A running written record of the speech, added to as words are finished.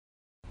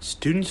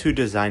Students Who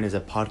Design is a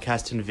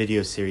podcast and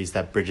video series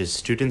that bridges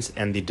students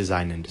and the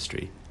design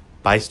industry.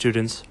 By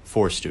students,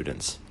 for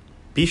students.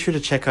 Be sure to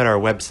check out our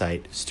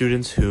website,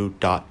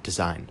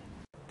 studentswho.design.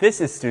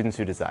 This is Students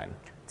Who Design.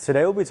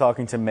 Today we'll be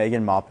talking to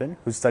Meghan Maupin,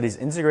 who studies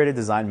integrated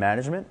design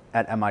management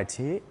at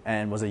MIT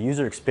and was a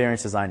user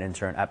experience design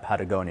intern at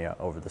Patagonia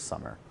over the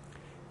summer.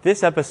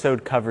 This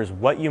episode covers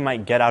what you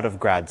might get out of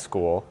grad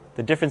school,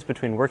 the difference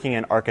between working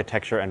in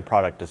architecture and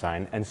product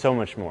design, and so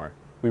much more.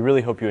 We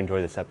really hope you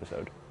enjoy this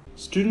episode.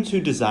 Students Who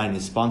Design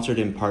is sponsored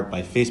in part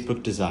by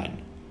Facebook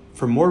Design.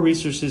 For more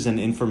resources and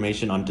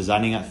information on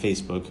designing at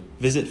Facebook,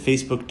 visit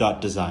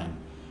facebook.design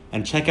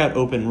and check out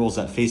open roles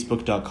at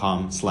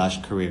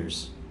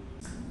facebook.com/careers.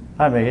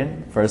 Hi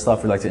Megan. First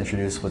off, we'd like to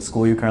introduce what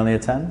school you currently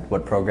attend,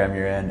 what program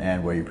you're in,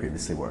 and where you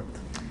previously worked.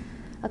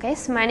 Okay,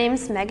 so my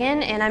name's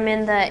Megan, and I'm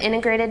in the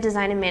Integrated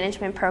Design and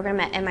Management program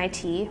at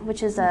MIT,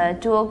 which is a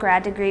dual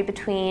grad degree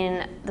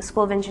between the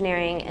School of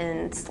Engineering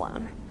and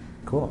Sloan.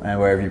 Cool. And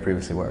where have you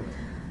previously worked?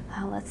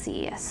 Let's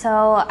see.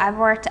 So I've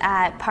worked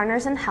at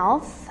Partners in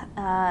Health,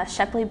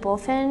 Shepley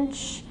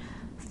Bulfinch,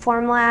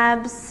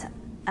 Formlabs,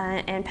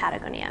 and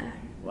Patagonia,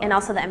 and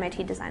also the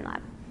MIT Design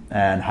Lab.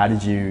 And how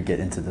did you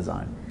get into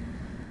design?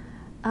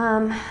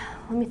 Let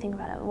me think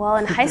about it. Well,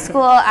 in high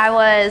school, I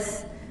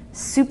was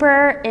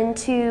super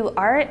into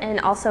art and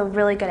also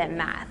really good at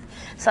math.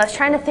 So I was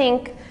trying to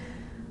think,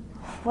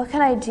 what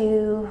could I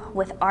do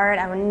with art?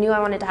 I knew I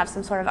wanted to have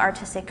some sort of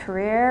artistic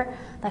career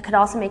that could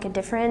also make a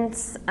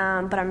difference,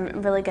 but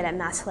I'm really good at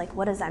math, so like,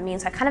 what does that mean?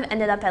 So I kind of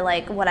ended up at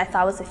like what I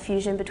thought was a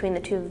fusion between the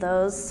two of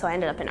those, so I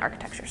ended up in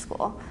architecture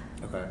school.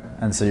 Okay.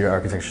 And so you're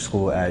architecture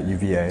school at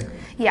UVA?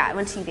 Yeah, I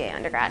went to UVA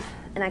undergrad,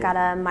 and I got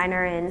a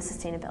minor in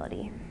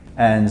sustainability.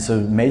 And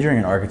so majoring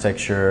in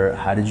architecture,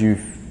 how did you,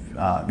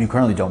 you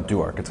currently don't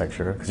do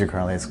architecture because you're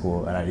currently at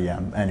school at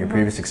IDM, and your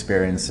previous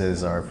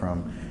experiences are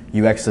from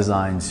UX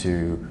design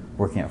to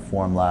working at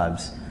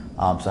Formlabs.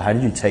 So how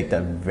did you take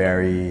that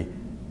very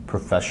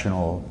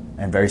professional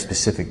and very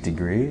specific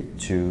degree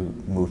to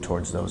move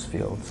towards those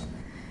fields?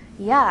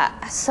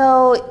 Yeah,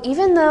 so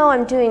even though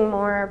I'm doing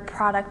more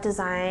product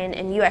design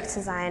and UX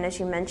design, as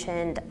you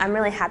mentioned, I'm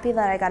really happy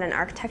that I got an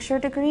architecture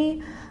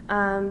degree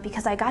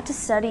because I got to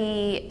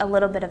study a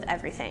little bit of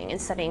everything in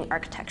studying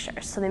architecture.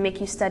 So they make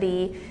you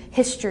study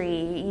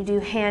history, you do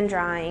hand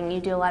drawing, you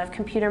do a lot of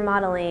computer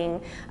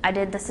modeling. I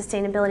did the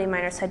sustainability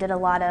minor, so I did a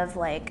lot of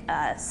like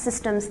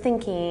systems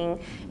thinking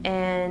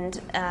and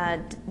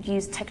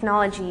used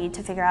technology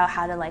to figure out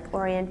how to like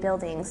orient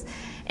buildings.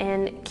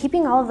 And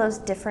keeping all of those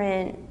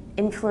different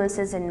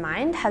influences in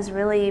mind has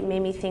really made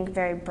me think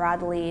very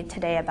broadly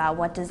today about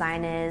what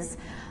design is,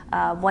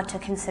 what to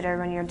consider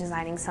when you're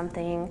designing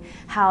something,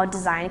 how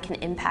design can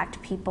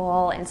impact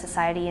people and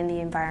society and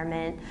the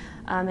environment.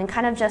 And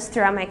kind of just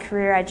throughout my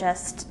career, I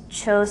just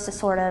chose to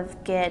sort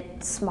of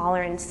get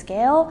smaller in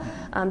scale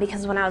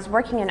because when I was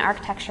working in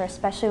architecture,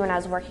 especially when I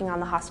was working on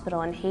the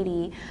hospital in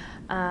Haiti,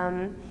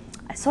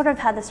 I sort of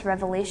had this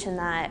revelation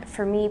that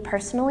for me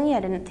personally, I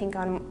didn't think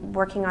on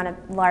working on a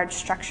large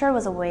structure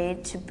was a way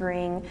to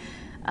bring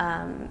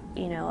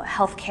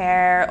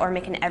healthcare or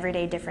make an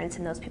everyday difference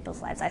in those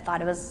people's lives. I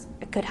thought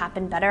it could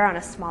happen better on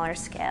a smaller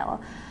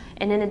scale.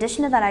 And in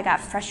addition to that, I got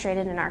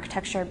frustrated in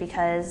architecture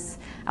because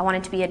I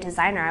wanted to be a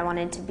designer. I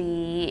wanted to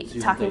be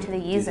talking to the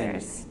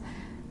users.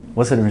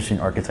 What's the difference between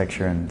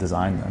architecture and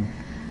design then?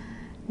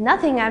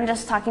 Nothing, I'm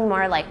just talking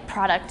more like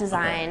product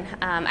design. Okay.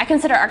 I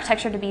consider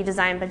architecture to be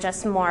design, but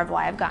just more of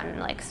why I've gotten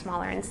like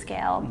smaller in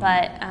scale.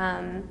 But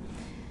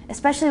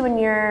especially when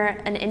you're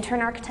an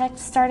intern architect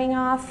starting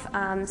off,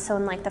 so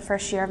in like the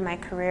first year of my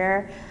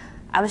career,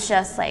 I was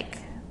just like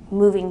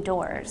moving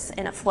doors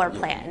in a floor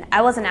plan.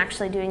 I wasn't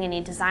actually doing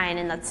any design,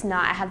 and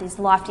I had these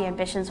lofty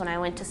ambitions when I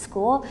went to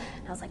school,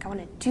 and I was like, I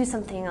want to do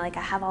something, like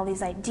I have all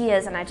these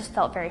ideas, and I just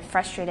felt very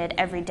frustrated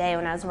every day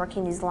when I was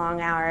working these long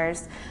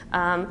hours,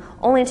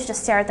 only to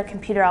just stare at the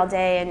computer all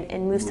day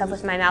and move stuff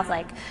with my mouth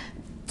like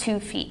 2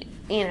 feet,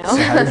 you know. So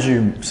how did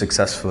you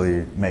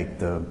successfully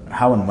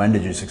how and when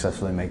did you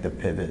successfully make the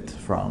pivot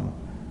from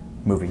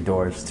moving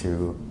doors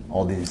to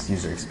all these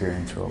user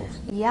experience roles?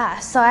 Yeah,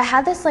 so I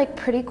had this like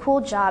pretty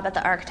cool job at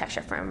the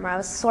architecture firm where I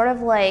was sort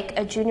of like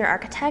a junior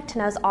architect,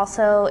 and I was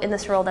also in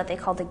this role that they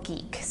called a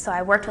geek. So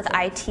I worked with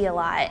IT a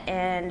lot,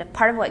 and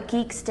part of what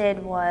geeks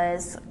did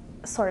was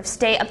sort of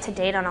stay up to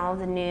date on all of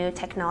the new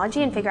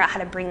technology and figure out how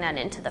to bring that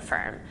into the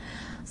firm.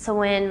 So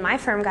when my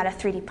firm got a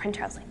 3D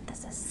printer, I was like,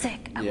 this is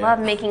sick. I love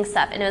making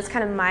stuff. And it was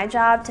kind of my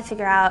job to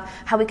figure out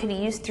how we could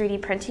use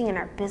 3D printing in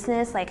our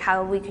business, like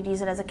how we could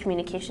use it as a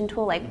communication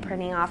tool, like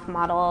printing off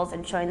models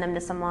and showing them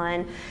to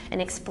someone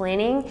and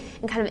explaining.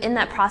 And kind of in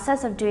that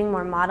process of doing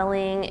more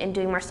modeling and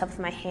doing more stuff with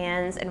my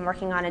hands and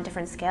working on a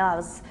different scale, I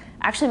was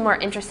actually more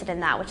interested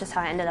in that, which is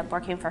how I ended up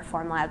working for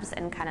Formlabs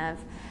and kind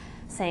of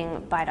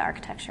saying bye to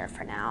architecture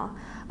for now.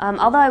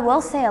 Although I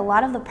will say a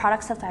lot of the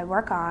product stuff that I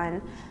work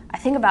on, I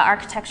think about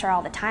architecture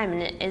all the time,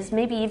 and it is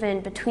maybe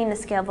even between the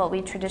scale of what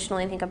we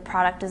traditionally think of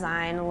product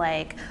design,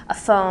 like a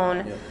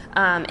phone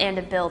and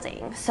a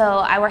building. So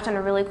I worked on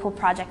a really cool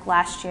project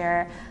last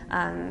year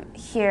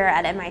here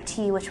at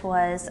MIT, which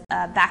was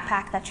a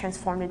backpack that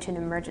transformed into an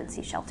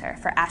emergency shelter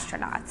for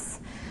astronauts.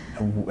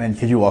 And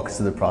could you walk us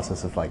through the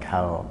process of like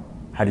how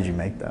did you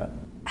make that?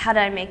 How did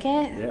I make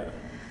it? Yeah.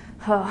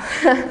 Oh.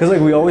 Because like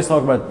we always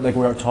talk about, like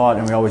we're taught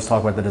and we always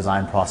talk about the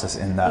design process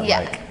in that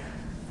like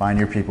find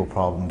your people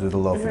problem, do the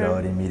low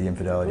fidelity, medium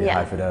fidelity,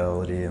 high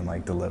fidelity, and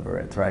like deliver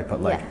it, right?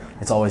 But like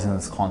it's always in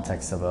this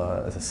context of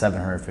a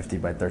 750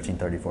 by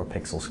 1334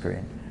 pixel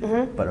screen.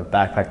 But a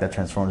backpack that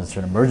transforms into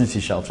an emergency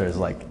shelter is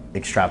like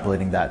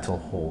extrapolating that to a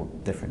whole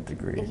different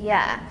degree.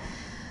 Yeah.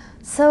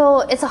 So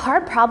it's a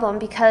hard problem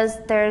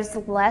because there's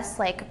less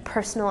like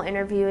personal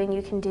interviewing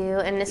you can do,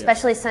 and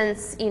especially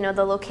since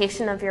the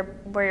location of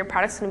where your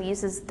product's going to be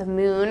used is the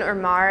moon or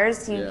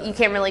Mars, you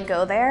can't really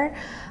go there.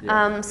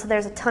 So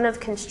there's a ton of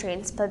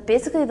constraints. But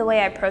basically the way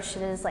I approached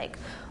it is like,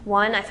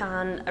 one, I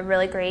found a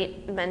really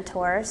great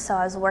mentor. So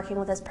I was working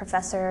with this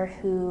professor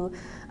who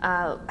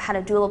had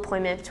a dual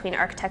appointment between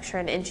architecture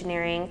and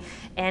engineering,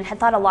 and had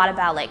thought a lot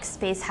about like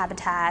space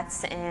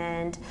habitats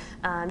and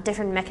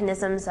different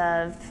mechanisms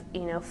of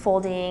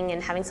folding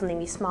and having something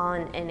be small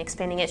and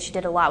expanding it. She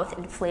did a lot with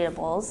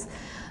inflatables,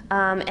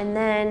 and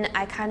then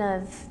I kind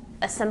of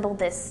assembled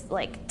this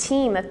like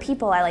team of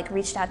people. I like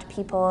reached out to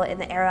people in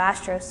the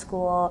Aeroastro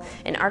school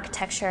in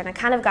architecture, and I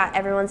kind of got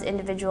everyone's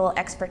individual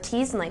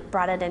expertise and like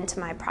brought it into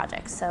my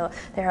project. So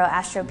the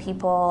Aeroastro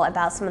people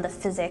about some of the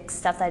physics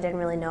stuff that I didn't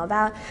really know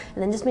about,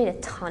 and then just made a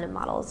ton of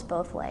models,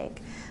 both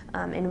like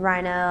in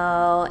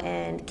Rhino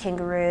and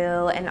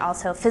Kangaroo, and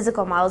also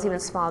physical models, even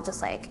small,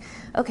 just like,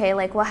 okay,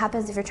 like what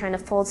happens if you're trying to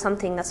fold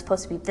something that's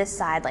supposed to be this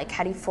side, like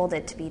how do you fold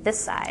it to be this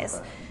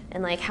size?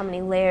 And like how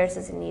many layers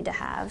does it need to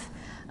have?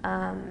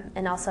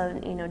 And also,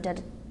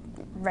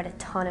 read a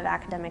ton of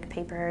academic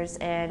papers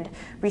and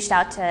reached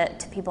out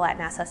to people at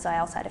NASA. So I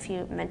also had a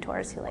few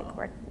mentors who like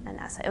worked at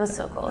NASA. It was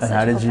so cool. And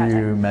how did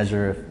you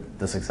measure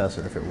the success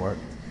or if it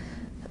worked?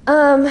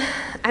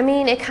 I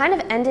mean, it kind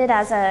of ended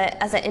as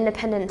an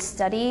independent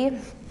study.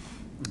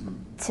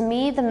 To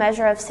me, the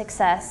measure of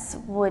success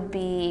would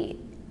be,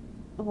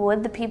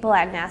 would the people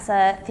at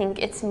NASA think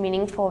it's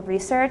meaningful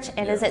research,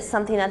 and is it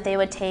something that they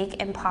would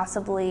take and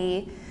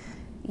possibly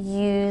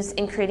use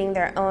in creating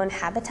their own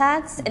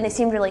habitats? And they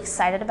seemed really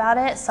excited about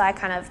it, so I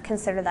kind of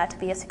considered that to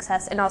be a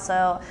success, and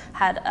also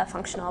had a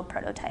functional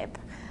prototype.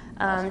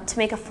 To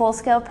make a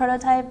full-scale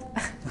prototype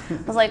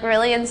was like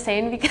really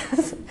insane,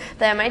 because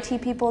the MIT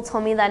people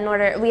told me that in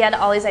order, we had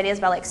all these ideas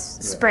about like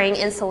spraying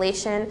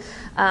insulation,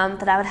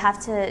 that I would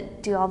have to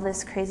do all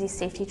this crazy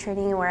safety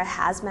training and wear a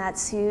hazmat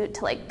suit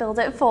to like build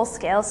it full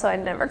scale, so I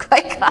never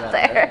quite got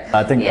there.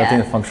 I think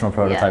the functional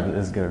prototype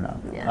is good enough.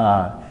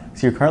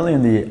 So you're currently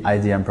in the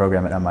IDM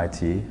program at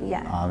MIT.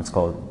 It's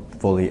called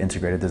Fully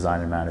Integrated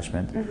Design and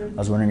Management. I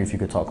was wondering if you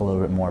could talk a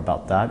little bit more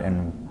about that,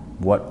 and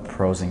what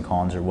pros and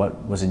cons, or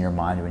what was in your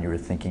mind when you were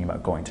thinking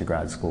about going to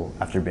grad school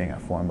after being at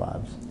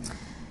Formlabs?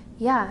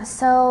 Yeah,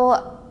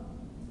 so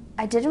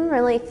I didn't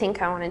really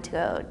think I wanted to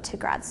go to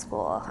grad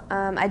school.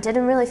 I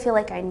didn't really feel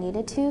like I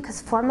needed to,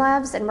 because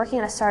Formlabs and working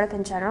at a startup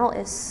in general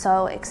is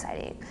so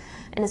exciting.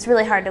 And it's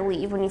really hard to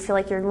leave when you feel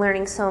like you're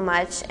learning so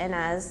much, and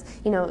as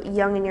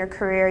young in your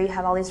career, you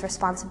have all these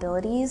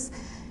responsibilities.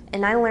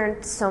 And I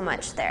learned so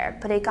much there,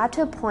 but it got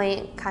to a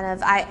point kind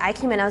of, I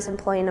came in, I was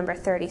employee number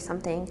 30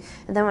 something,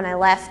 and then when I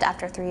left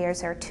after 3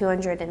 years, there were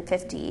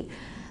 250,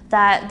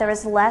 that there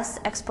was less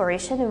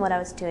exploration in what I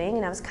was doing,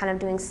 and I was kind of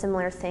doing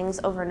similar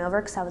things over and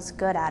over because I was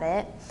good at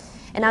it.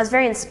 And I was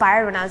very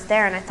inspired when I was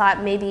there, and I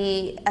thought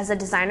maybe as a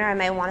designer I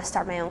might want to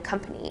start my own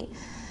company.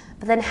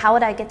 But then how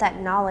would I get that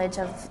knowledge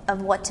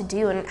of what to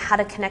do and how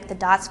to connect the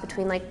dots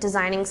between like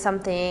designing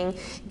something,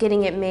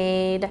 getting it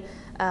made,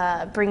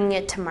 bringing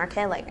it to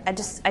market? Like I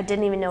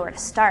didn't even know where to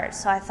start.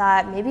 So I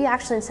thought maybe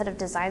actually instead of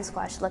design school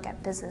I should look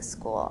at business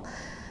school.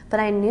 But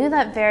I knew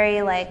that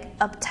very like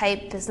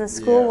uptight business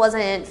school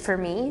wasn't for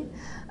me.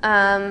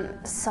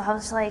 So I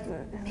was like,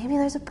 maybe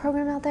there's a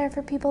program out there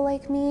for people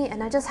like me,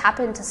 and I just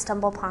happened to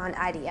stumble upon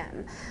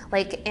IDM,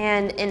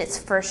 and in its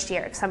first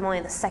year, because I'm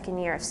only the second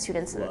year of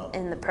students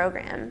in the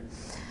program.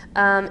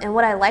 And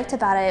what I liked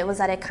about it was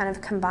that it kind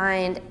of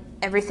combined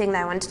everything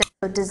that I wanted to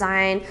do,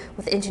 design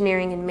with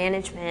engineering and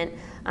management.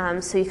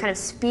 So you kind of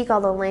speak all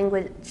the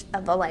language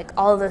of like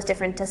all of those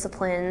different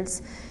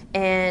disciplines,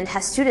 and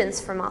has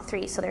students from all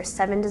three. So there's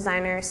 7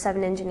 designers,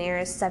 7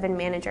 engineers, 7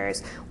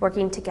 managers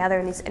working together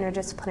in these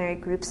interdisciplinary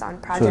groups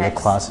on projects. So the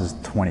class is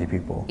 20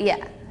 people?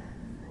 Yeah.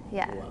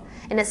 Wow.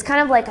 And it's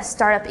kind of like a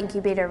startup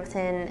incubator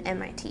within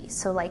MIT.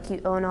 So like you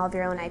own all of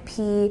your own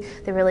IP.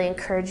 They really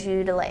encourage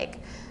you to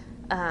like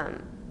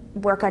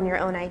work on your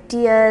own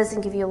ideas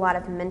and give you a lot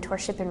of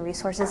mentorship and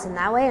resources in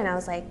that way. And I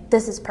was like,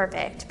 this is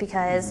perfect,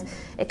 because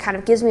it kind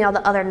of gives me all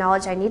the other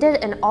knowledge I needed,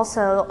 and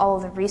also all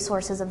of the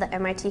resources of the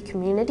MIT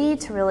community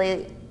to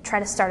really try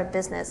to start a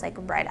business like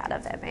right out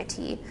of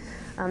MIT.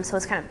 So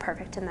it's kind of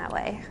perfect in that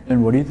way.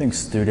 And what do you think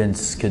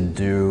students can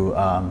do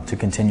to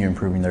continue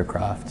improving their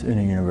craft in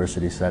a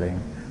university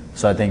setting?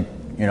 So I think,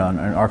 in an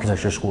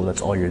architecture school,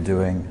 that's all you're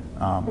doing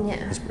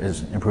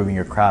is improving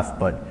your craft.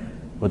 But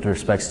with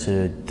respects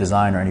to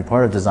design or any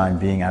part of design,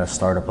 being at a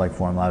startup like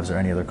Formlabs or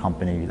any other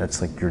company, that's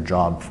like your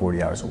job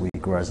 40 hours a week.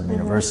 Whereas in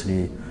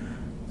university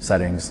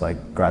settings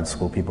like grad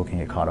school, people can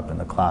get caught up in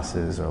the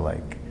classes or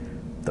like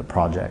the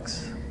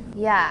projects.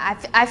 Yeah,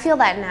 I feel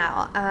that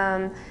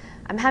now.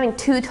 I'm having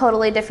 2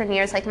 totally different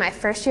years. Like my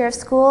first year of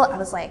school, I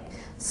was like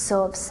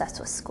so obsessed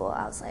with school.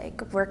 I was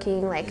like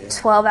working like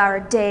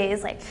 12-hour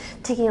days, like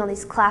taking all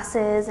these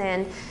classes,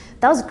 and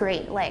that was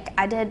great. Like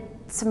I did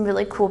some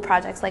really cool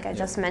projects like I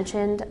just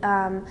mentioned.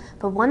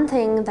 But one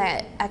thing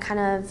that I kind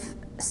of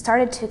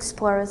started to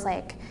explore was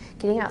like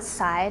getting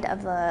outside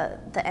of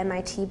the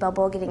MIT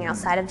bubble, getting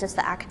outside of just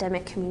the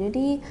academic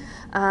community,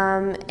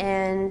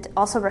 and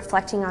also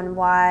reflecting on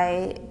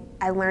why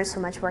I learned so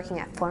much working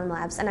at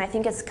Formlabs. And I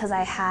think it's because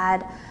I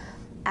had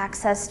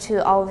access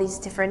to all of these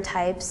different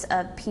types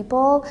of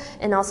people,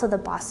 and also the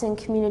Boston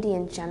community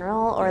in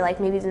general, or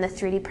like maybe even the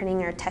 3D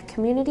printing or tech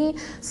community.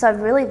 So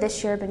I've really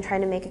this year been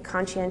trying to make a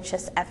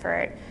conscientious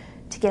effort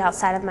to get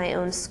outside of my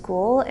own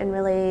school and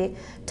really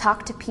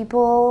talk to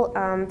people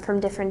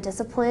from different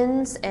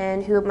disciplines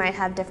and who might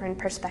have different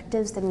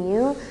perspectives than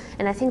you.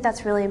 And I think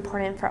that's really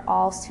important for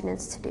all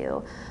students to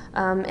do.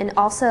 And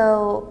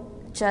also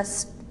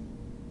just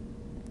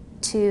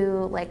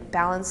to like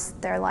balance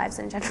their lives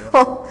in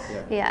general.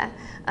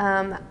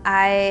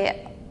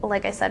 I,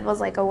 like I said,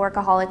 was like a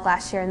workaholic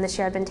last year, and this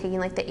year I've been taking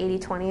like the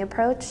 80-20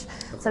 approach.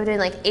 So I'm doing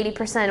like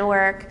 80%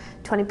 work,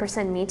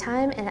 20% me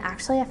time, and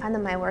actually I find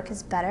that my work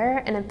is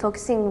better and I'm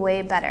focusing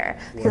way better.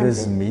 What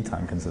does me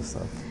time consist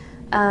of?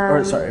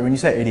 Or sorry, when you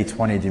say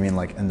 80-20, do you mean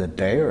like in the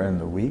day or in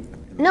the week?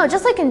 No,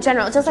 just like in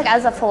general, just like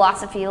as a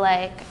philosophy,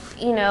 like,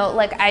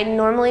 like I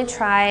normally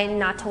try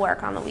not to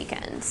work on the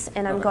weekends,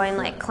 and I'm going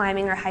like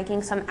climbing or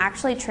hiking, so I'm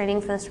actually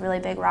training for this really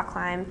big rock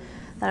climb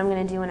that I'm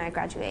going to do when I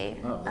graduate.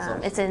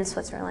 It's in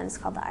Switzerland, it's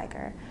called the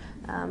Eiger.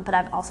 But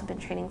I've also been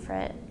training for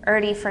it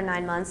already for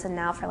 9 months and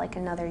now for like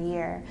another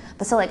year.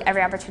 But so like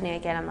every opportunity I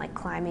get, I'm like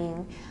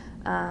climbing.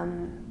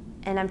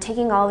 And I'm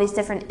taking all these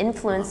different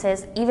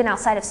influences, even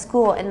outside of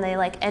school, and they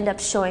like end up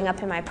showing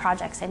up in my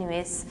projects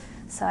anyways.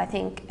 So I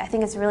think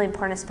it's really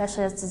important,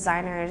 especially as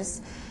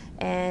designers,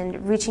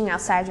 and reaching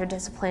outside your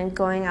discipline,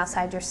 going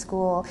outside your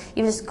school,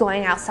 even just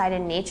going outside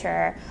in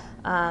nature,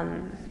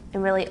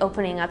 and really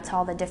opening up to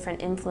all the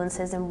different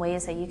influences and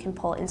ways that you can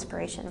pull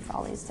inspiration from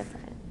all these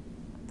different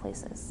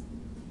places.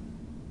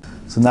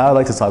 So now I'd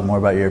like to talk more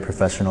about your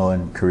professional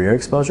and career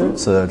exposure.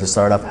 So to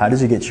start off, how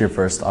did you get your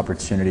first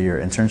opportunity or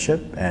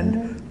internship,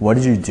 and what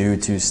did you do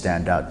to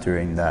stand out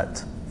during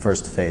that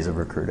first phase of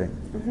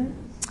recruiting?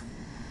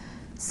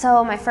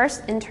 So my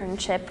first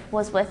internship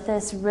was with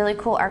this really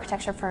cool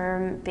architecture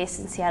firm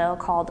based in Seattle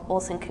called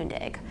Olsen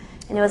Kundig.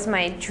 And it was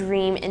my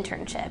dream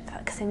internship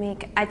because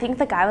I think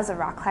the guy was a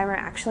rock climber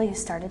actually who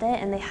started it,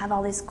 and they have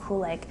all these cool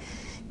like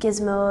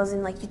gizmos,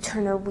 and like you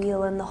turn a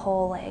wheel and the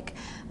whole like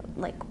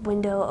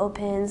window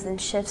opens and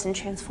shifts and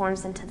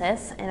transforms into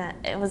this, and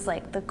it was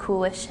like the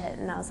coolest shit,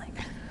 and I was like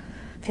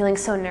feeling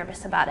so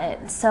nervous about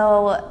it.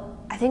 So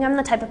I think I'm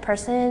the type of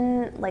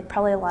person, like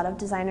probably a lot of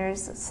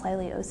designers,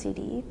 slightly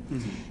OCD,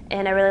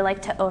 and I really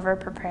like to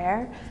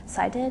over-prepare.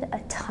 So I did a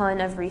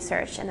ton of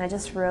research, and I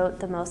just wrote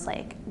the most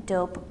like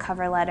dope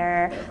cover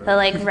letter that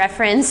like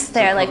reference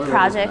their like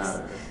projects.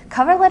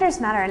 Cover letters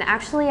matter, and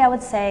actually I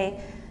would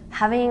say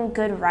having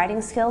good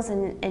writing skills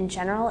in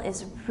general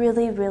is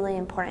really, really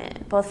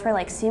important, both for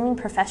like seeming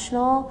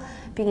professional,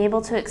 being able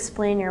to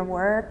explain your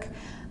work,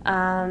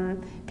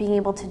 being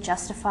able to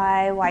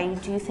justify why you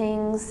do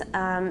things,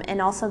 and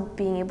also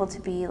being able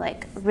to be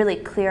like really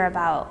clear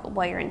about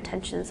what your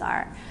intentions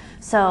are.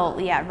 So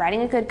yeah,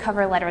 writing a good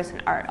cover letter is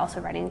an art. Also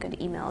writing a good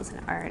email is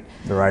an art.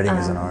 The writing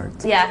is an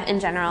art. Yeah,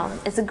 in general.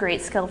 It's a great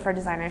skill for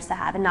designers to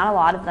have, and not a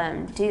lot of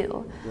them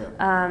do.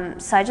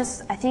 So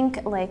I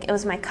think like it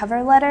was my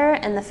cover letter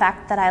and the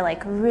fact that I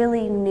like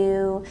really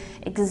knew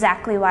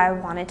exactly why I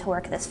wanted to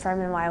work at this firm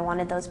and why I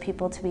wanted those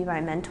people to be my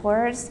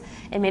mentors.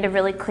 It made a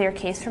really clear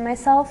case for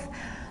myself.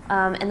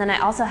 And then I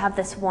also have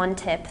this one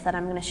tip that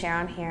I'm going to share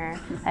on here.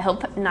 I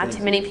hope not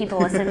too many people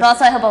listen, but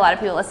also I hope a lot of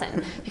people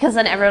listen, because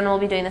then everyone will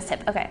be doing this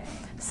tip. Okay,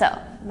 so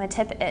my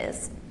tip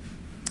is,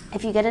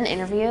 if you get an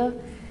interview,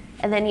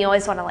 and then you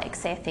always want to like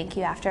say a thank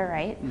you after,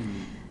 right?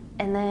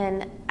 And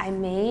then I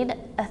made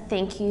a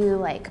thank you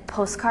like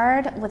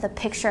postcard with a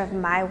picture of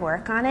my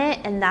work on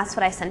it, and that's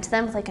what I sent to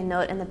them with like a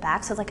note in the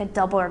back. So it's like a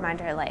double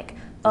reminder, like,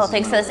 oh,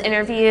 thanks for this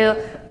interview.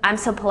 I'm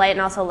so polite,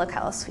 and also look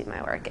how sweet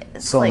my work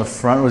is. So like, on the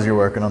front was your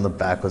work, and on the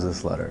back was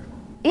this letter.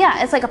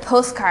 Yeah, it's like a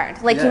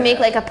postcard. Like you make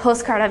like a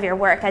postcard of your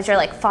work as your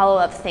like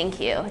follow-up thank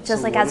you, just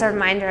so like as a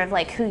reminder of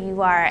like who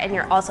you are, and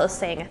you're also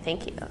saying a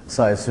thank you.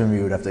 So I assume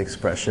you would have to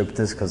express ship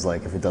this, because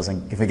like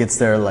if it gets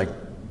there like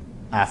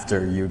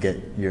after you get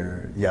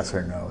your yes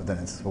or no, then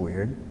it's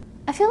weird.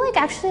 I feel like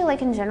actually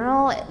like in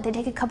general they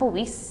take a couple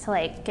weeks to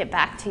like get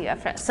back to you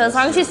after. So as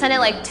long as you send it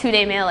like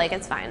 2-day mail, like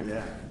it's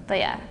fine. But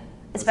yeah.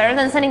 It's better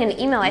than sending an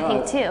email, I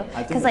think, too.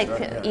 I think Because it's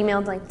right, yeah.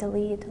 emailed like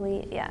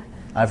delete, yeah.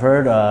 I've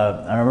heard,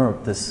 I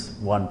remember this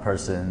one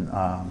person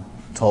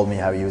told me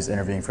how he was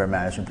interviewing for a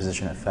management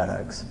position at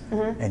FedEx,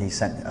 and he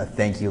sent a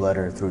thank you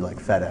letter through like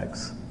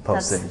FedEx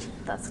postage,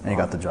 That's cool. and he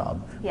got the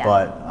job. Yeah.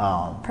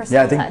 But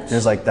Personal I think touch.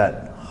 there's like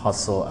that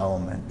hustle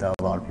element that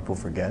a lot of people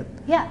forget.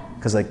 Yeah.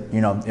 Because like,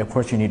 you know, of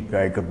course you need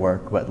very good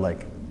work, but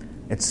like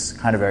it's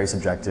kind of very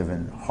subjective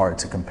and hard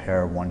to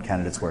compare one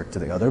candidate's work to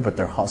the other, but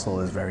their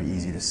hustle is very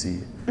easy to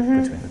see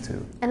between the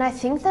two. And I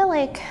think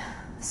that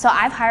so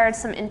I've hired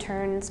some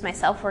interns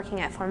myself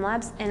working at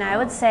Formlabs, and I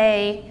would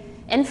say,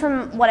 and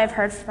from what I've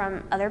heard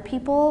from other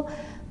people,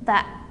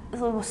 that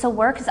so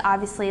work is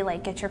obviously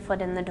like get your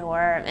foot in the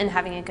door and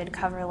having a good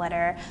cover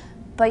letter,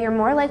 but you're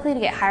more likely to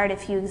get hired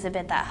if you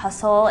exhibit that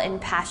hustle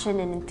and passion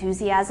and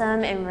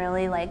enthusiasm and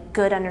really like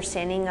good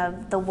understanding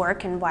of the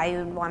work and why you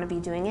would want to be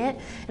doing it.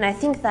 And I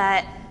think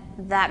that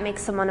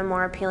makes someone a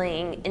more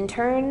appealing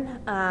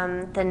intern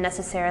than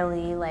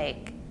necessarily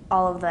like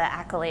all of the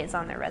accolades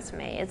on their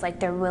resume. It's like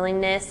their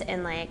willingness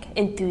and like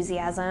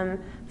enthusiasm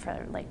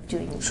for like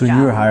doing the So job.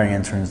 you were hiring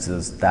interns,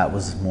 that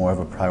was more of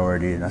a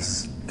priority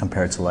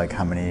compared to like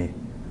how many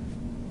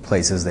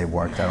places they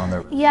worked at on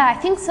their... Yeah, I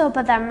think so,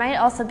 but that might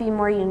also be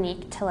more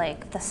unique to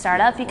like the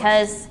startup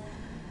because,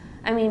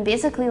 I mean,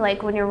 basically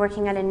like when you're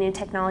working at a new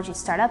technology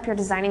startup, you're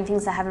designing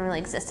things that haven't really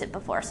existed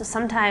before. So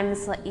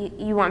sometimes like,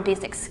 you want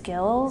basic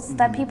skills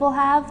that people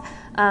have,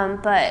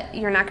 but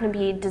you're not going to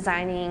be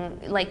designing,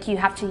 like you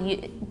have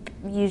to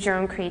use your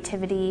own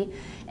creativity,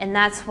 and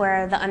that's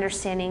where the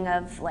understanding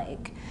of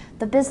like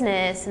the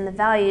business and the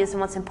values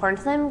and what's important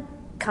to them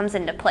comes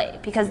into play,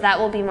 because that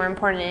will be more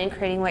important in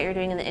creating what you're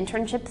doing in the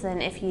internship than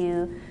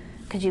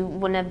because you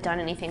wouldn't have done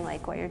anything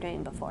like what you're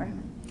doing before.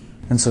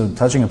 And so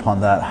touching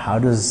upon that, how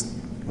does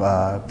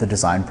the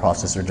design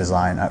process or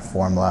design at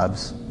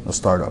Formlabs, a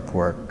startup,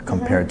 work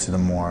compared to the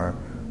more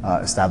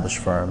established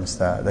firms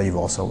that you've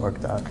also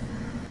worked at?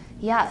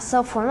 Yeah,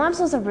 so Formlabs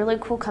was a really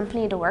cool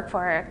company to work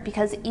for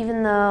because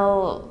even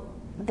though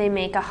they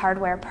make a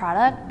hardware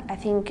product, I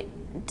think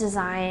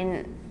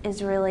design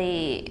is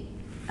really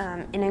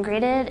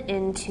integrated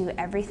into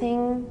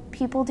everything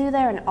people do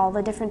there and all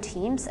the different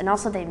teams, and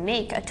also they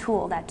make a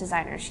tool that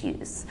designers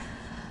use.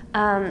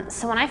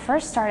 So when I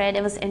first started,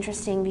 it was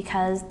interesting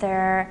because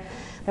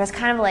there's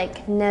kind of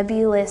like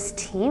nebulous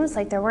teams,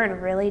 like there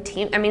weren't really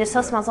teams. I mean, it's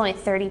so small, it's only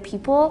 30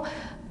 people.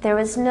 There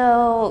was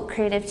no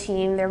creative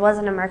team, there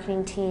wasn't a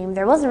marketing team,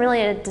 there wasn't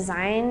really a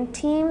design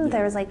team.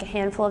 There was like a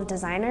handful of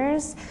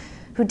designers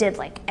who did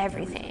like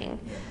everything,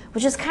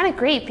 which is kind of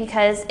great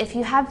because if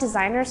you have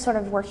designers sort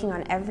of working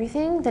on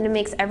everything, then it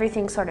makes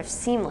everything sort of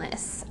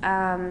seamless.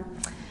 And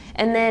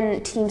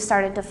then teams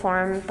started to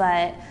form,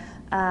 but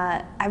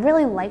I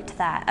really liked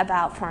that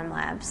about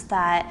Formlabs,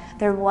 that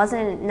there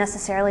wasn't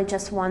necessarily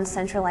just one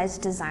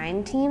centralized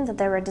design team, that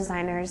there were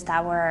designers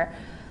that were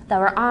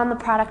on the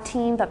product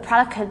team, but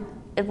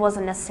it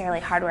wasn't necessarily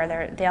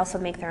hardware. They also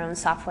make their own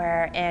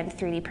software and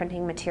 3D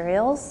printing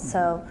materials,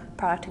 so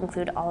product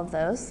include all of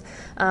those.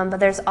 But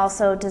there's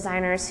also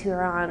designers who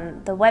are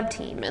on the web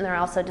team, and there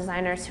are also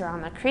designers who are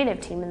on the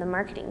creative team and the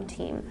marketing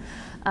team.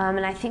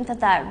 And I think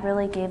that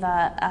really gave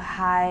a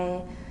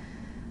high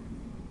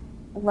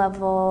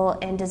level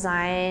and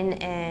design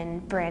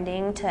and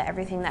branding to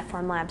everything that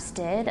Formlabs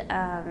did,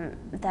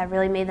 that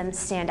really made them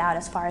stand out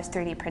as far as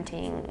 3D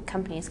printing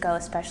companies go,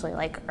 especially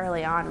like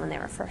early on when they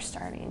were first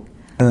starting.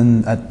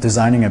 And at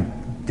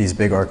designing these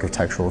big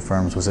architectural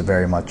firms, was it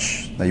very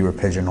much that you were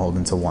pigeonholed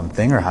into one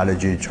thing, or how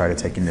did you try to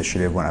take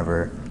initiative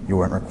whenever you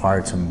weren't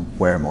required to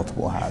wear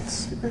multiple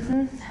hats?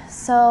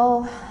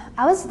 So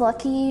I was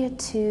lucky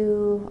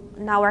to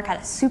not work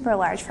at a super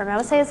large firm. I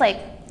would say it's like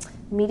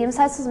medium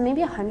sized, was maybe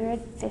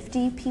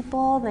 150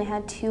 people, and they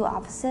had 2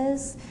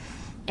 offices.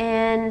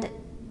 And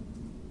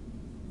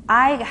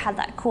I had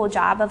that cool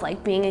job of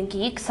like being a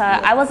geek, so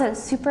I wasn't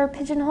super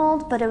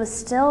pigeonholed, but it was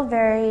still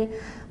very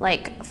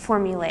like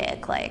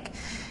formulaic, like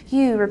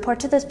you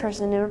report to this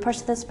person, you report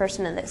to this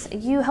person, and this.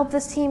 You help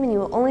this team, and you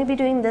will only be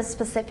doing this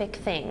specific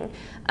thing.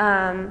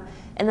 And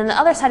then the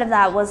other side of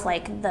that was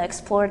like the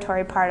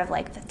exploratory part of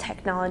like the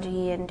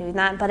technology and doing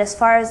that. But as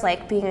far as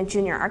like being a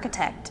junior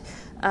architect,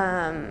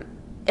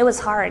 it was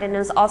hard, and it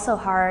was also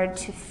hard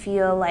to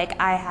feel like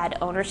I had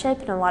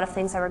ownership in a lot of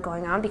things that were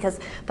going on, because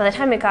by the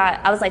time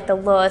I was like the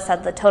lowest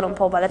at the totem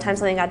pole. By the time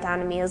something got down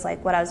to me, it was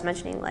like what I was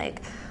mentioning,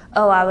 like,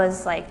 oh, I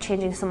was like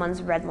changing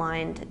someone's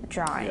redlined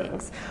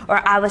drawings,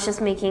 or I was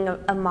just making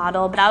a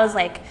model, but I was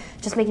like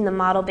just making the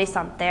model based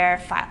on their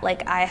file.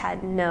 Like I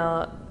had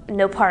no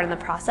part in the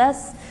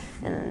process,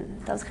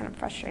 and that was kind of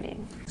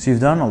frustrating. So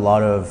you've done a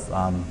lot of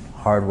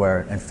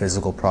hardware and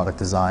physical product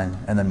design,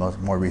 and then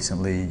more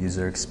recently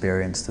user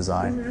experience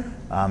design.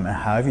 And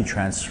how have you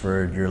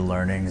transferred your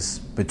learnings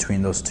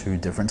between those 2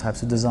 different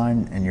types of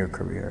design in your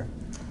career?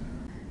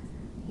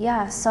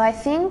 Yeah, so I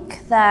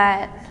think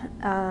that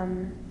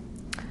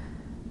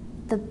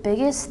the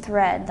biggest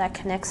thread that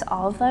connects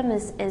all of them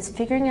is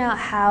figuring out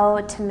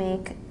how to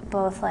make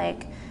both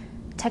like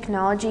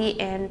technology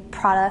and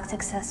product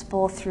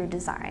accessible through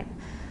design.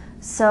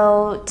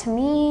 So to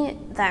me,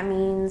 that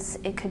means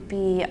it could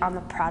be on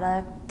the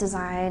product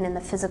design and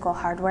the physical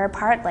hardware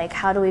part, like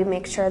how do we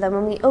make sure that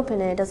when we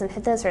open it, it doesn't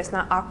hit this, or it's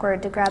not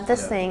awkward to grab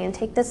this thing and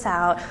take this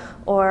out,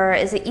 or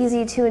is it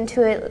easy to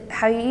intuit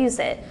how you use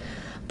it?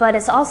 But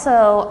it's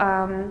also,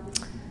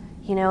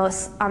 you know,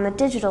 on the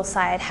digital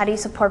side, how do you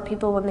support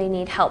people when they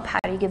need help? How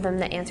do you give them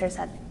the answers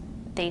that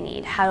they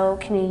need? How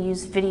can you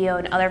use video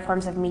and other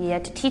forms of media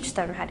to teach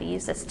them how to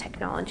use this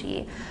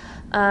technology?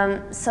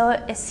 So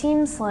it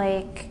seems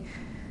like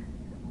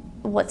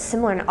what's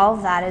similar in all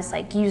of that is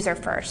like user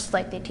first,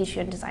 like they teach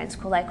you in design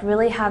school, like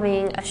really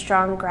having a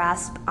strong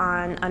grasp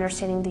on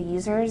understanding the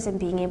users and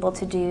being able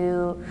to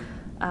do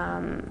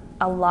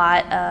a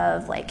lot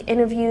of like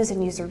interviews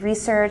and user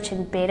research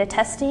and beta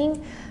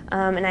testing.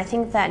 And I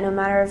think that no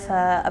matter if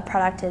a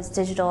product is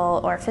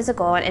digital or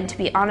physical, and to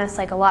be honest,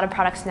 like a lot of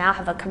products now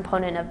have a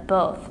component of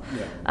both,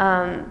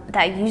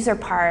 that user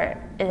part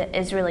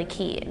is really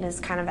key and is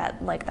kind of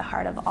at like the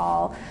heart of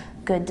all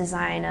good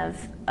design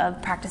of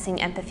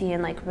practicing empathy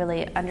and like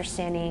really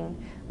understanding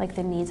like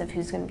the needs of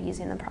who's going to be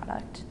using the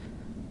product.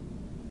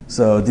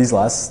 So these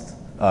last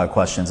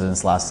questions in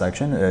this last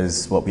section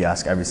is what we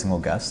ask every single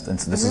guest, and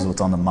so this is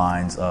what's on the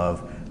minds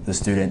of the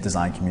student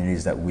design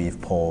communities that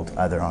we've polled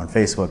either on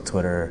Facebook,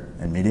 Twitter,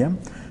 and Medium.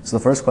 So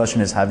the first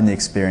question is, having the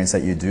experience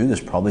that you do,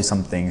 there's probably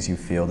some things you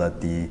feel that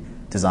the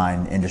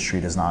design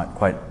industry does not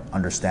quite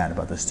understand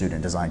about the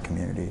student design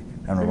community,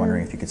 and we're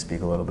wondering if you could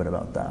speak a little bit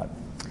about that.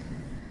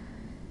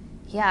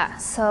 Yeah,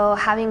 so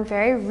having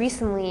very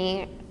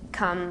recently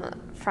come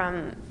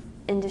from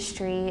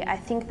industry, I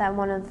think that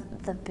one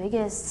of the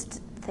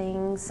biggest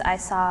things I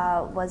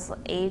saw was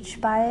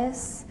age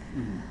bias.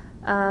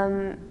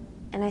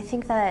 And I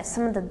think that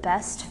some of the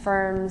best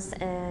firms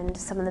and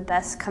some of the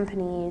best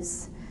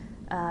companies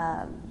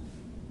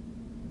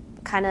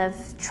kind of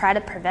try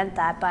to prevent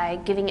that by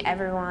giving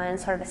everyone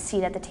sort of a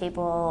seat at the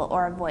table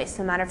or a voice,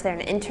 no matter if they're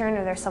an intern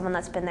or they're someone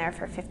that's been there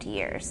for 50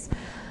 years.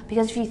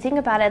 Because if you think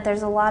about it,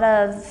 there's a lot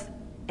of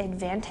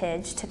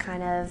advantage to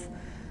kind of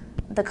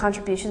the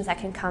contributions that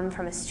can come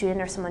from a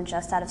student or someone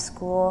just out of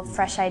school,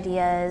 fresh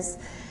ideas,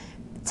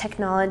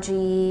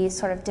 technology,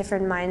 sort of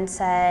different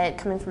mindset,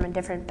 coming from a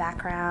different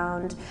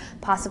background,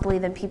 possibly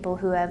than people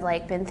who have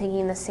like been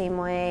thinking the same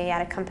way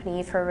at a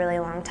company for a really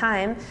long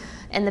time.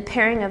 And the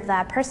pairing of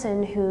that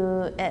person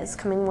who is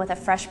coming with a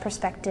fresh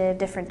perspective,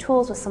 different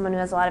tools, with someone who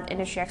has a lot of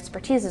industry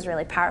expertise is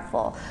really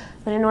powerful.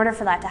 But in order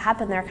for that to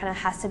happen, there kind of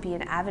has to be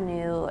an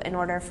avenue in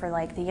order for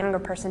like the younger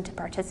person to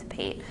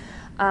participate.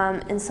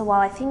 And so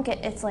while I think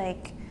it's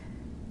like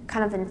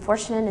kind of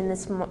unfortunate in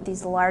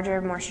these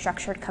larger, more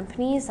structured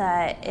companies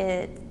that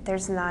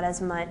there's not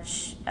as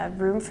much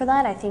room for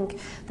that. I think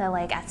that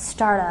like at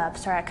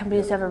startups or at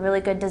companies who have a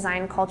really good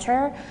design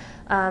culture,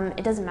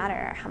 it doesn't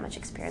matter how much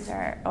experience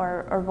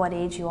or what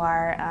age you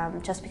are.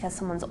 Just because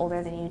someone's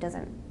older than you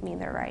doesn't mean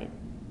they're right.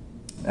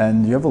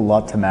 And you have a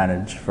lot to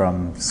manage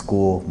from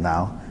school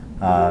now,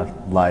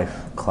 life,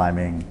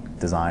 climbing,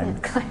 design.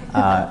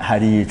 How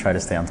do you try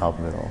to stay on top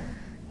of it all?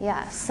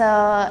 Yeah,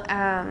 so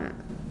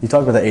you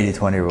talked about the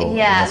 80-20 rule.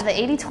 Yeah, the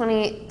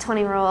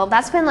 80-20 rule.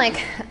 That's been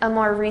like a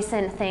more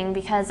recent thing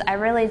because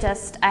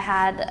I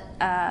had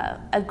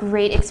a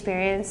great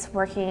experience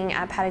working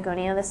at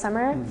Patagonia this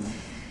summer.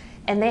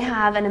 And they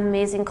have an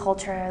amazing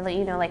culture,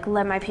 you know, like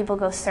let my people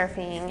go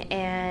surfing.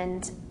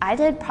 And I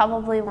did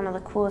probably one of the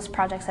coolest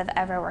projects I've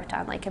ever worked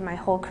on, like in my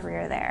whole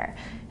career there.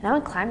 And I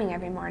went climbing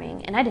every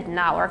morning, and I did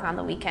not work on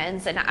the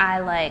weekends. And I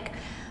like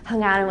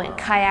hung out and went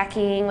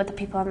kayaking with the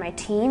people on my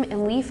team,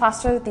 and we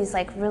fostered these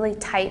like really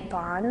tight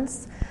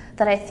bonds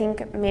that I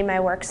think made my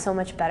work so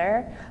much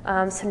better.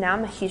 So now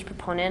I'm a huge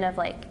proponent of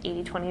like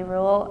 80-20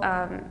 rule,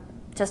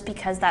 just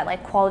because that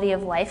like quality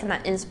of life and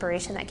that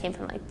inspiration that came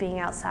from like being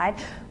outside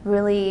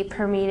really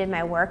permeated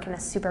my work in a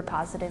super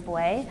positive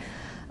way.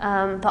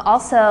 But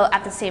also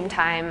at the same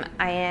time,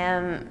 I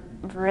am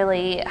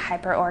really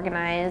hyper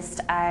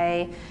organized.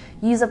 I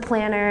use a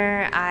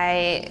planner.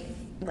 I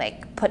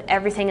like put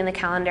everything in the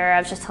calendar. I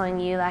was just telling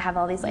you I have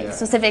all these like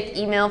specific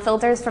email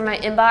filters for my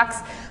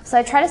inbox. So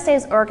I try to stay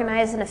as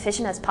organized and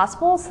efficient as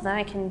possible so then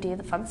I can do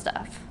the fun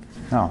stuff.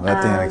 No,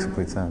 that thing makes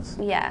complete sense.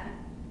 Yeah.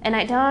 And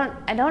I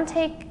don't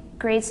take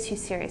grades too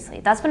seriously.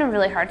 That's been a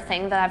really hard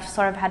thing that I've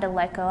sort of had to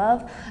let go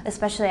of,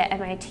 especially at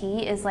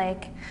MIT, is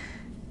like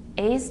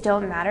A's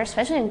don't matter,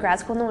 especially in grad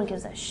school. No one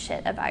gives a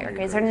shit about your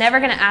grades. They're never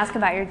going to ask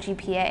about your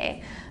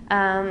GPA.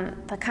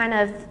 But kind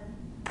of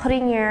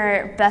putting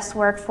your best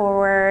work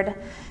forward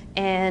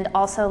and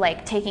also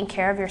like taking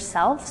care of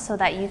yourself so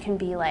that you can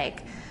be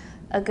like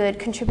a good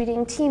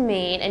contributing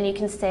teammate and you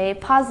can stay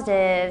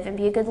positive and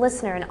be a good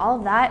listener, and all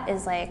of that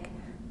is like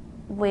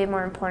way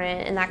more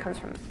important, and that comes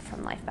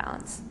from life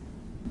balance.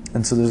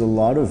 And so there's a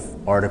lot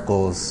of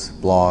articles,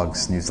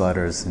 blogs,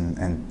 newsletters,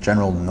 and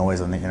general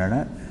noise on the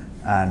internet.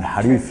 And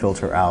how do you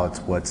filter out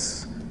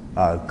what's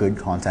good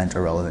content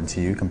or relevant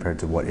to you compared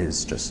to what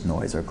is just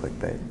noise or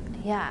clickbait?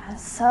 Yeah,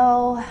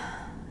 so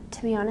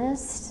to be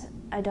honest,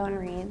 I don't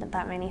read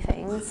that many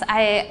things.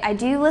 I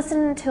do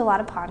listen to a lot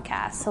of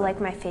podcasts. So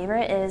like my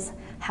favorite is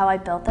How I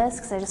Built This,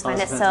 because I just find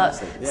it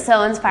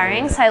so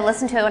inspiring. So I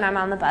listen to it when I'm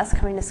on the bus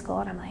coming to school,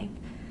 and I'm like,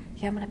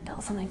 yeah, I'm gonna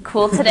build something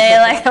cool today.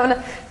 Like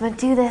I'm gonna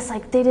do this.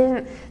 Like they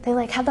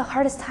like had the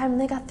hardest time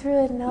and they got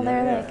through it, and now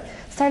they're like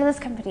started this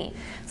company.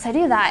 So I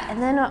do that,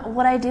 and then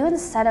what I do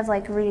instead of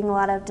like reading a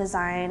lot of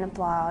design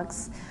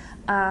blogs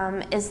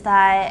is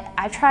that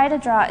I try to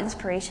draw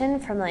inspiration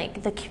from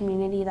like the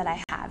community that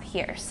I have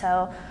here.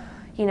 So,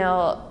 you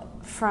know,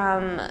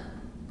 from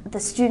the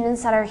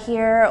students that are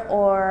here,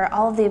 or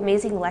all of the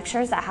amazing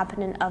lectures that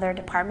happen in other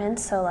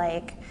departments. So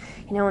like,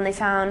 you know, when they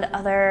found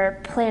other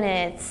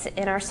planets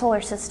in our solar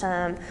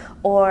system,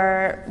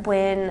 or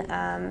when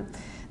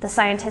the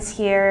scientists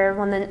here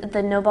won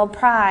the Nobel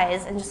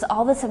Prize, and just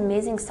all this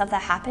amazing stuff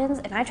that happens.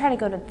 And I try to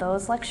go to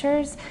those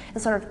lectures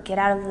and sort of get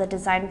out of the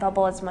design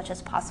bubble as much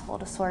as possible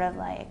to sort of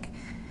like,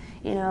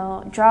 you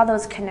know, draw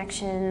those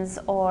connections,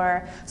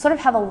 or sort of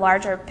have a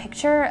larger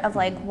picture of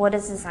like, what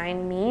does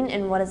design mean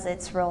and what is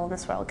its role in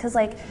this world? Because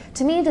like,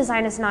 to me,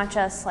 design is not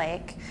just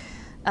like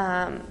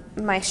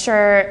my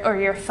shirt or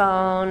your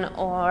phone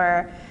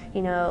or,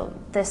 you know,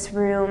 this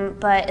room,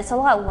 but it's a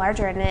lot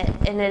larger, and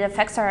it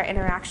affects our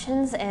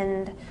interactions.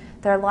 And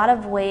there are a lot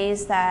of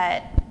ways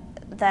that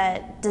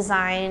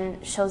design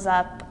shows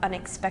up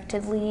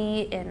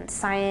unexpectedly in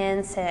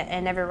science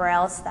and everywhere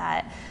else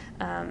that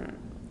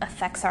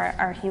affects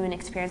our human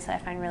experience,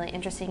 that I find really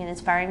interesting and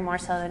inspiring, more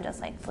so than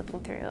just like flipping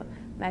through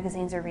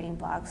magazines or reading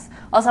blogs.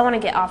 Also, I want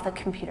to get off the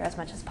computer as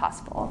much as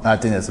possible. I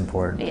think that's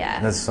important.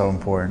 Yeah. That's so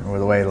important. Or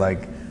the way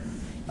like,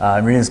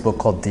 I'm reading this book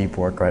called Deep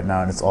Work right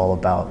now, and it's all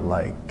about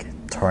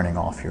like turning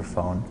off your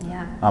phone.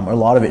 Yeah. A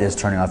lot of it is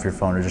turning off your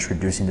phone, or just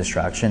reducing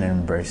distraction and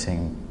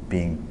embracing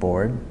being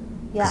bored.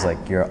 Because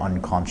like your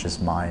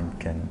unconscious mind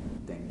can.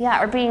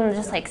 Yeah, or being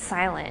just like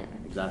silent.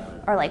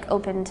 Exactly. Or like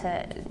open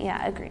to,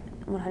 yeah, agree,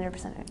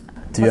 100%.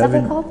 Do you What's have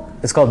that book called?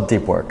 It's called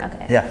Deep Work.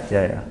 Okay.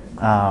 Yeah.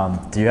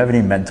 Do you have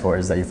any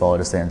mentors that you follow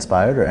to stay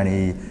inspired, or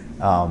any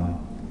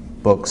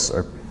books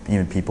or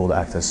even people to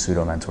act as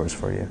pseudo mentors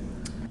for you?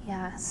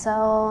 Yeah,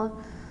 so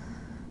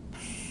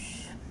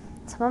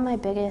some of my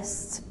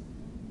biggest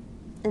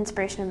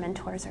inspiration and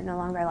mentors are no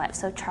longer alive.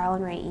 So Charles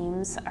and Ray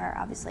Eames are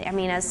obviously, I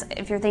mean, as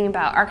if you're thinking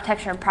about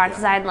architecture and product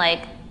design,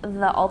 like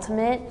the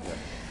ultimate.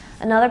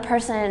 Another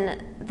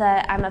person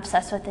that I'm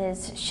obsessed with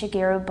is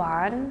Shigeru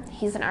Ban.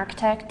 He's an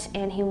architect,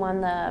 and he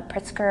won the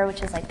Pritzker,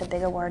 which is like the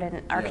big award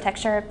in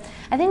architecture.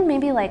 I think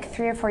maybe like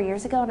 3 or 4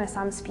 years ago, and I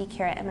saw him speak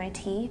here at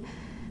MIT.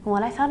 And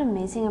what I found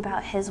amazing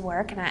about his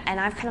work, and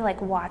I've kind of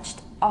like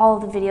watched all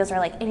of the videos, or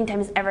like anytime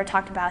he's ever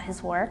talked about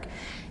his work,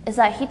 is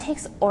that he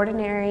takes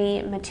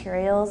ordinary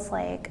materials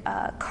like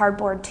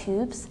cardboard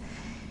tubes,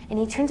 and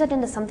he turns it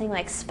into something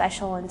like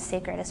special and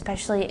sacred,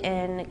 especially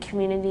in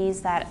communities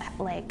that,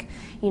 like,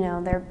 you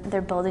know,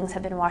 their buildings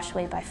have been washed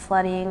away by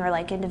flooding, or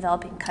like in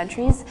developing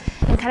countries,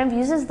 and kind of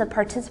uses the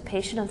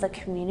participation of the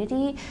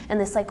community and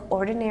this like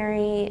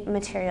ordinary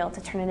material to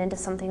turn it into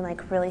something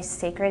like really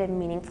sacred and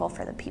meaningful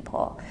for the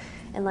people.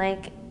 And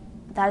like,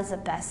 that is the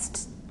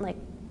best like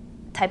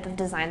type of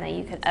design that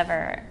you could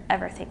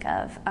ever think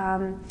of.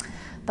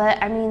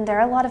 But I mean, there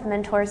are a lot of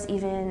mentors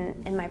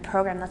even in my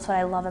program. That's what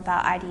I love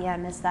about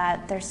IDM, is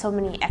that there's so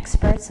many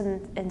experts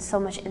and so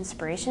much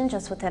inspiration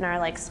just within our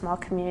like small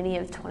community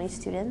of 20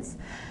 students,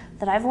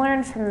 that I've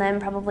learned from them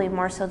probably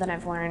more so than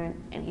I've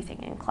learned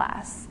anything in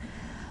class.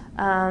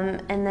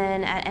 And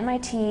then at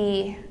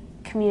MIT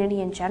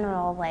community in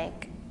general,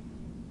 like,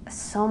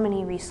 so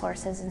many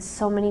resources and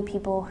so many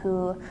people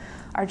who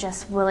are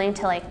just willing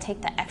to like take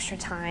the extra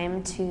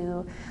time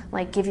to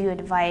like give you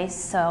advice.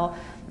 So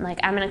like,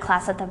 I'm in a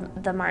class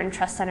at the Martin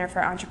Trust Center for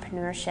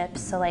Entrepreneurship,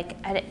 so like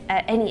at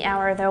any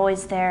hour they're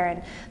always there,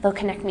 and they'll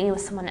connect me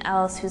with someone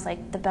else who's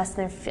like the best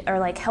in their or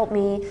like help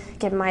me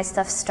get my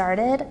stuff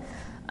started.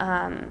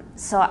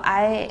 So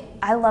I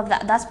love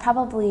that. That's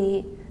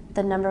probably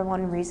the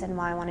 #1 reason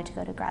why I wanted to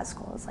go to grad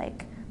school, is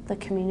like the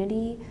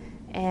community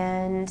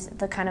and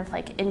the kind of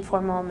like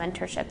informal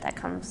mentorship that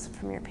comes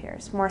from your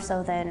peers, more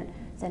so than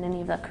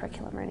any of the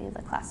curriculum or any of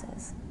the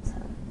classes. So.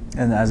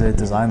 And as a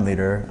design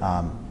leader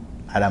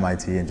at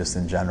MIT and just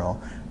in general,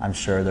 I'm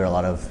sure there are a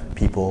lot of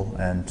people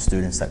and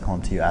students that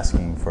come to you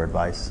asking for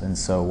advice. And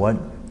so what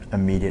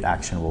immediate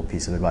actionable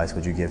piece of advice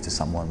would you give to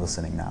someone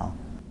listening now?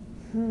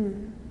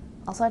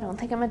 Also, I don't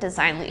think I'm a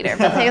design leader,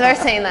 but thanks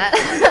for saying that.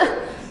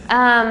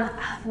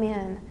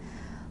 Man.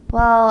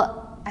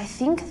 Well, I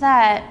think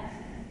that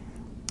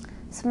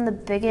some of the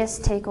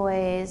biggest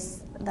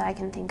takeaways that I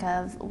can think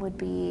of would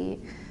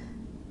be,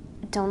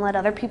 don't let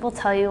other people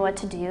tell you what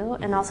to do,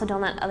 and also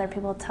don't let other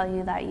people tell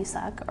you that you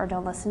suck, or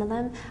don't listen to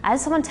them. I had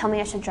someone tell me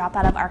I should drop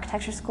out of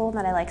architecture school and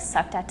that I like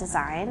sucked at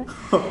design.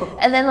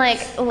 And then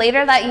like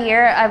later that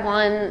year I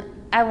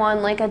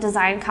won like a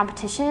design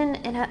competition,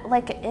 and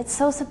it's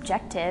so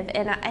subjective,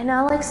 and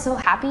I'm like so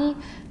happy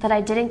that I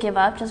didn't give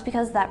up just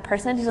because that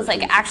person who was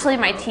like actually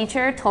my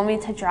teacher told me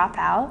to drop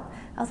out.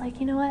 I was like,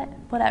 you know what,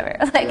 whatever,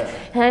 like,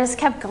 and I just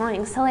kept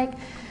going. So like,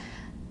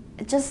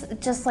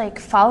 just like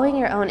following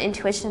your own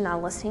intuition and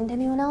not listening to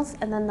anyone else.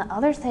 And then the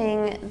other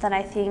thing that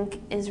I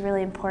think is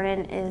really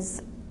important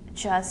is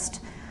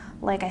just,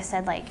 like I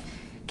said, like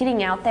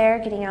getting out there,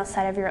 getting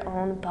outside of your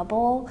own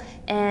bubble,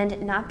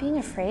 and not being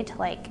afraid to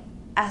like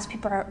ask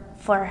people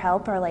for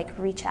help or like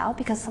reach out,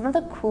 because some of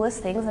the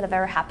coolest things that have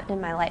ever happened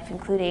in my life,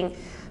 including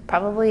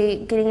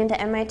probably getting into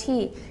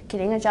MIT,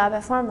 getting a job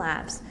at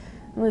Formlabs,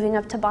 moving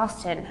up to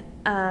Boston,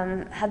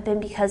 have been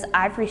because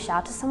I've reached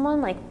out to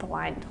someone like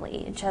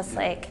blindly, just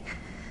like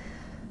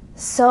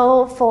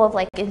so full of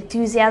like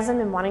enthusiasm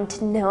and wanting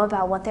to know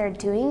about what they're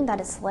doing, that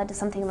it's led to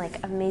something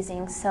like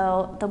amazing.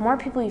 So the more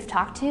people you've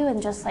talked to,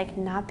 and just like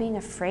not being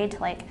afraid to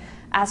like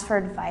ask for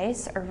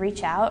advice or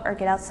reach out or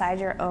get outside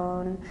your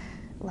own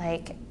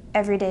like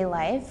everyday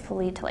life, will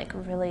lead to like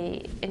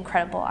really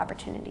incredible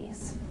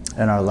opportunities.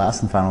 And our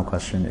last and final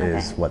question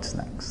is, what's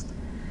next?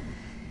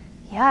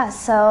 Yeah,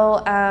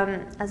 so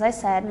as I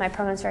said, my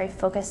program is very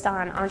focused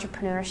on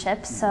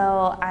entrepreneurship,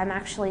 so I'm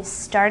actually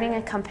starting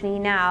a company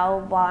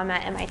now while I'm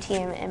at MIT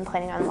and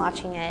planning on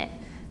launching it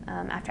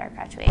after I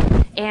graduate.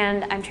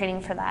 And I'm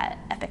training for that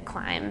epic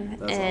climb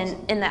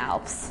in the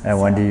Alps. And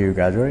when do you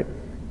graduate?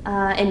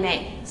 In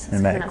May. So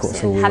in May, cool.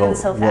 So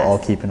we'll all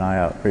keep an eye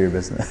out for your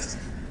business.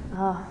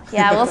 Oh,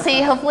 yeah, we'll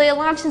see. Hopefully it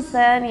launches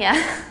then,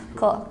 yeah.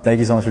 Cool. Thank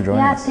you so much for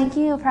joining us. Yeah, thank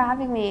you for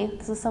having me.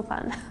 This was so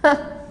fun.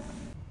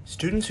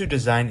 Students Who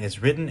Design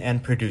is written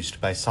and produced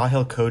by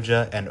Sahil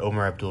Koja and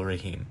Omar Abdul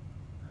Rahim.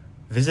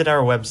 Visit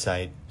our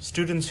website,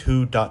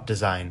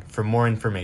 studentswho.design, for more information.